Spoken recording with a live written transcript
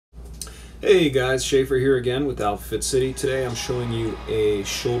Hey guys, Schaefer here again with AlphaFitCity. Today I'm showing you a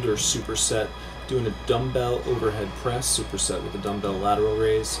shoulder superset, doing a dumbbell overhead press superset with a dumbbell lateral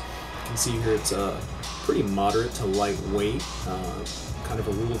raise. You can see here it's pretty moderate to lightweight. Kind of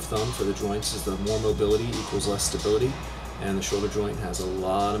a rule of thumb for the joints is the more mobility equals less stability, and the shoulder joint has a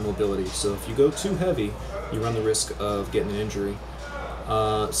lot of mobility. So if you go too heavy, you run the risk of getting an injury.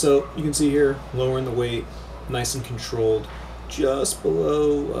 So you can see here, lowering the weight, nice and controlled, just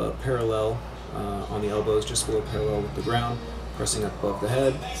below parallel on the elbows, just below parallel with the ground, pressing up above the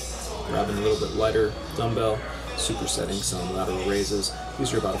head, grabbing a little bit lighter dumbbell, supersetting some lateral raises.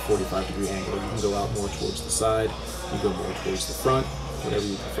 These are about a 45-degree angle. You can go out more towards the side, you go more towards the front, whatever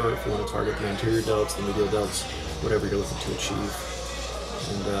you prefer. If you want to target the anterior delts, the medial delts, whatever you're looking to achieve.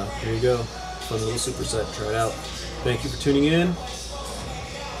 And here you go, fun little superset. Try it out. Thank you for tuning in.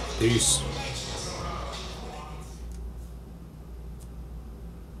 Peace.